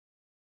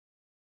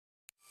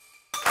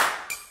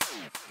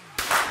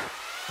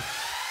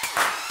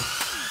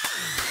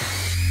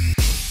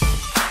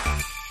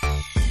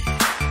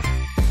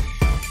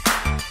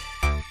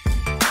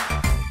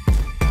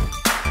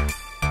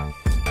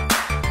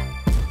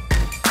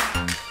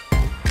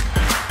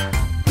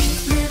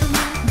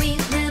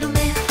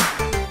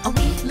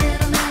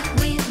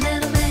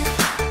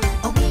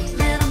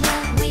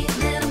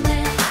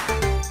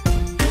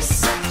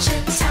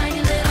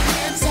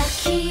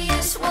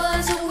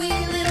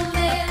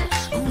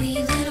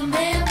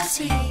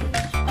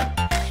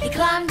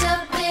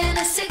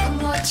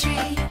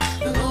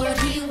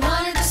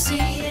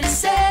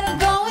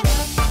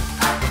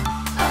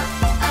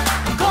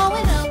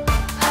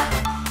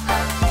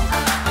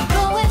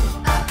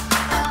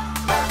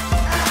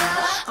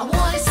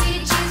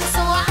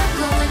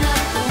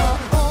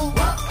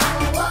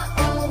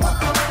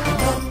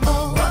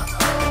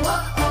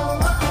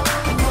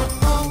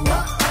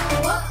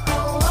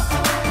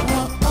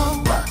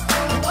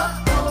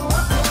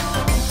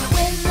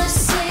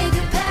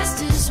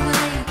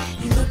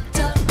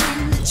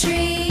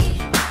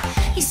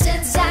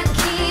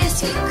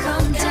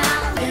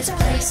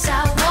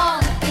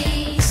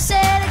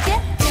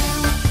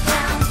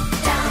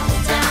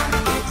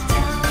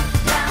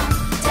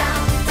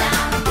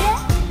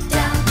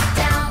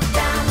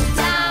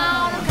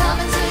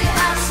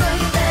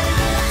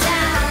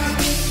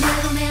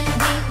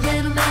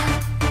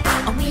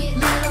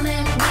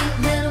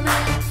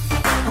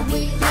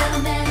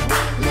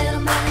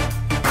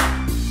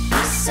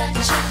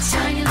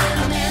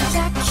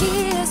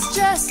Zacchaeus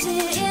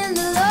trusted in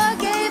the Lord,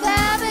 gave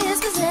half of his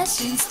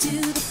possessions to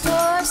the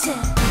poor,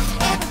 said,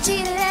 if I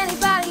cheated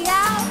anybody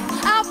out,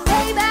 I'll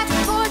pay back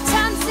 4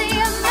 times the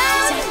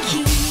amount.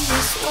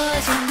 Zacchaeus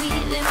was a wee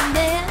little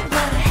man,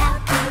 but a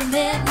happy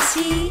man was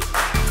he.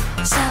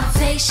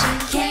 Salvation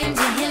came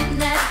to him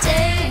that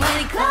day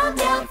when he climbed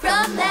down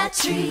from that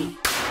tree.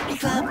 He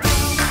climbed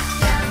down.